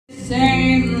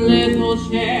Same little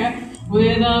chair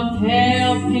with a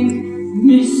pale pink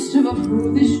mist of a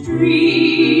foolish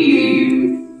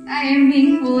dream. I am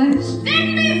being foolish.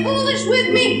 Then be foolish with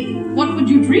me. What would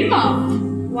you dream of?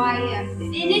 Why,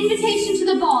 an invitation to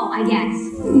the ball, I guess.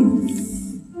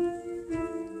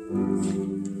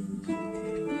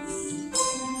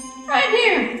 Right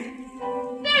here.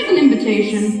 There's an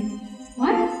invitation.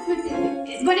 What?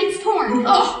 But it's torn.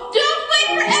 Oh, don't wait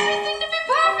for everything to be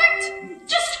perfect.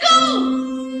 Just go.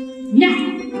 Now,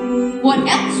 what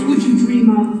else would you dream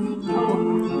of?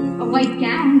 Oh, a white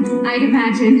gown, I'd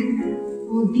imagine.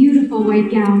 Oh, a beautiful white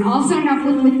gown, all sewn up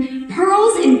with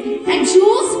pearls and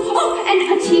jewels. Oh, and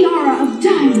a tiara of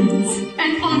diamonds.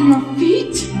 And on your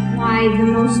feet? Why, the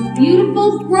most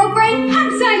beautiful rope-braid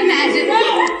pumps, I'd imagine.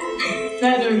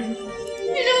 Better.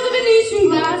 You know the Venetian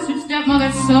glass your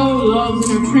stepmother so loves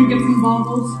in her trinkets and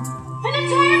baubles? An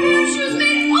entire pair of shoes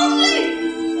made only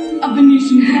of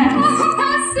Venetian glass. Oh,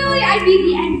 how silly. I'd be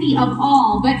the envy of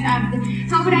all. But how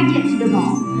would I get to the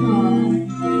ball?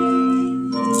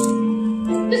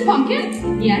 This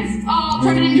pumpkin? Yes. I'll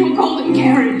turn it into a golden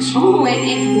carriage. Oh,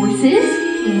 and horses?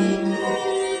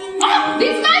 Oh,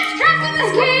 these mice trapped in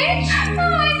this cage? Oh,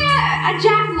 and a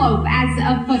jackalope as a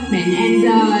footman, and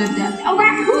a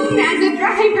raccoon as a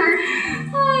driver.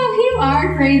 Oh, you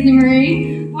are crazy,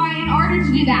 Marie. Why, in order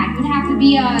to do that, you'd have to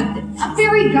be a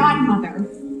fairy godmother.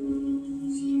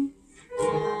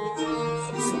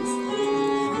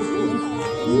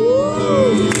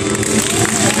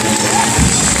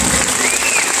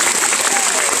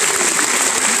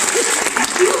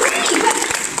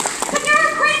 But you're a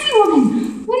crazy woman.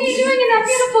 What are you doing in that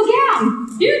beautiful gown?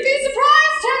 You'd be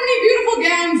surprised how many beautiful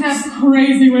gowns have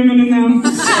crazy women in them.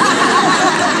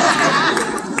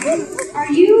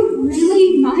 Are you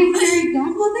really my fairy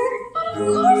godmother? Of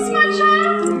course, my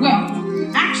child. Well,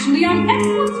 actually, I'm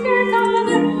everyone's fairy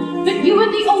godmother, but you are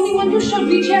the only one who showed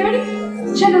me charity,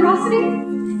 generosity,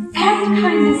 and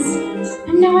kindness.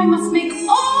 And now I must make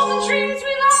all the dreams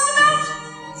we laughed about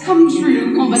come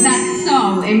true. Oh, but that's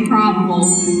so improbable.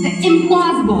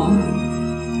 Implausible.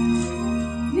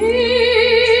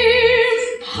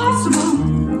 Impossible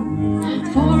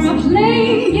for a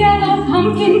plain yellow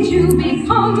pumpkin to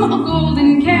become a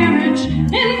golden carriage.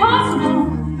 Impossible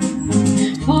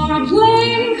for a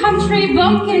plain country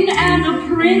bumpkin and a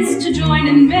prince to join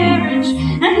in marriage.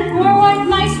 And four white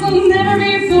mice will never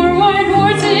be four white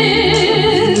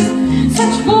horses.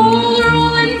 Such bold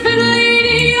rolling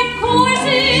fiddly of course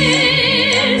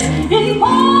is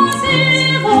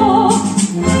impossible.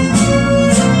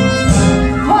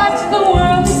 But the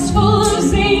world is full of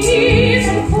zanies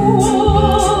and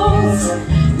fools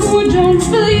who don't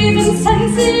believe in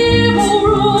sensible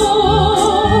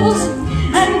rules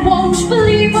and won't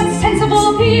believe what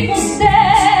sensible people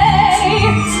say.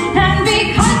 And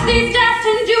because these daft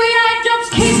and dewy-eyed dopes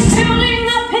keep building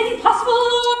up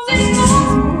impossible things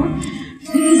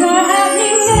are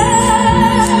happening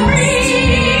every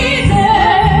day.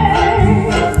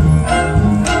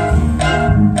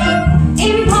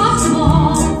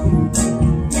 Impossible.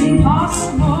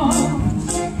 Impossible.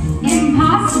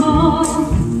 Impossible.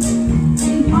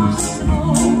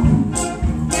 Impossible.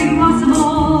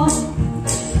 Impossible.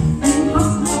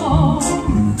 Impossible.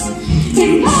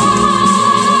 Impossible.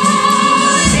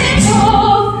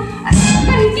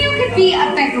 But if you could be a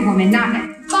beggar woman not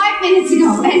 5 minutes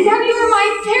ago, and now you are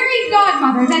my fairy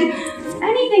godmother, then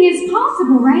anything is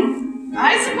possible, right?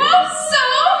 I suppose so.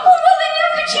 Well, then you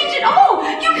could change it all.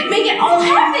 You could make it all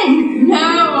happen.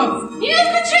 No, you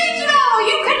could change it all.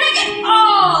 You could make it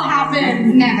all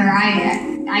happen. Never.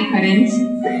 I couldn't.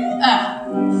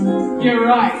 You're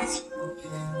right.